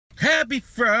Happy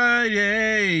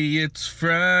Friday! It's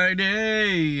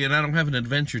Friday, and I don't have an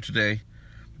adventure today.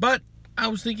 But I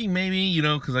was thinking maybe,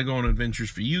 because I go on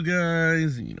adventures for you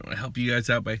guys, and, I help you guys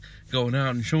out by going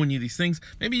out and showing you these things.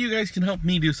 Maybe you guys can help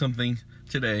me do something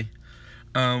today.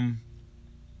 I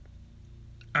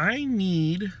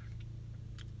need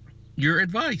your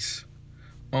advice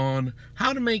on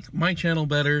how to make my channel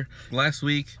better. Last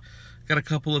week, got a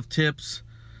couple of tips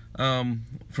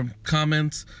from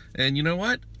comments, and you know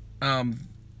what?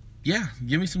 Yeah,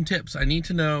 give me some tips. I need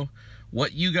to know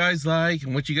what you guys like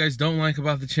and what you guys don't like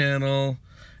about the channel,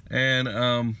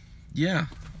 and yeah,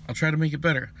 I'll try to make it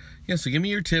better. Yeah, so give me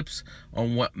your tips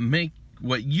on what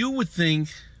you would think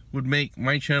would make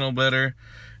my channel better,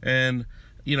 and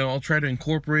I'll try to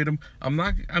incorporate them. I've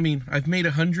made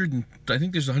 100, and I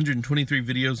think there's 123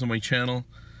 videos on my channel.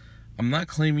 I'm not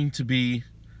claiming to be,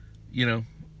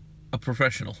 a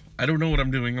professional. I don't know what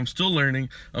I'm doing. I'm still learning.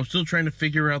 I'm still trying to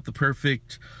figure out the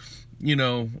perfect,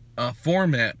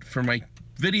 format for my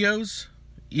videos,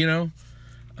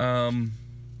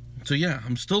 so yeah,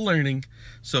 I'm still learning.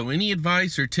 So any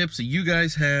advice or tips that you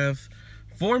guys have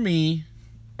for me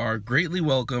are greatly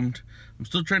welcomed. I'm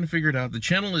still trying to figure it out. The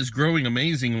channel is growing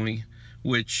amazingly,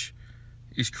 which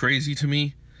is crazy to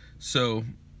me. So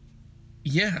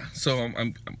yeah, so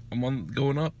I'm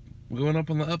going up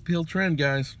on the uphill trend,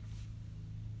 guys.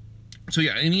 So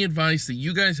yeah, any advice that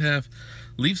you guys have,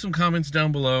 leave some comments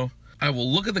down below. I will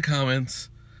look at the comments,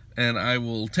 and I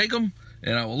will take them,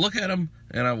 and I will look at them,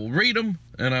 and I will read them,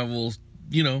 and I will,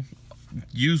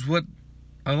 use what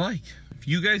I like. If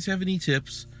you guys have any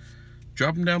tips,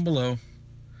 drop them down below,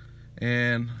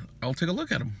 and I'll take a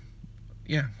look at them.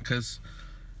 Yeah, because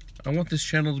I want this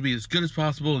channel to be as good as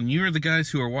possible, and you're the guys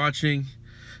who are watching,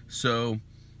 so,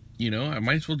 I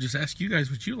might as well just ask you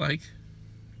guys what you like,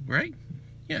 right?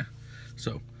 Yeah.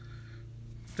 So,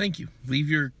 thank you. Leave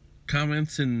your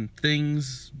comments and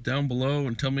things down below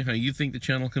and tell me how you think the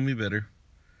channel can be better.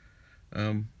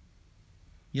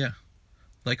 Yeah.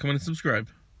 Like, comment, and subscribe.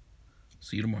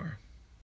 See you tomorrow.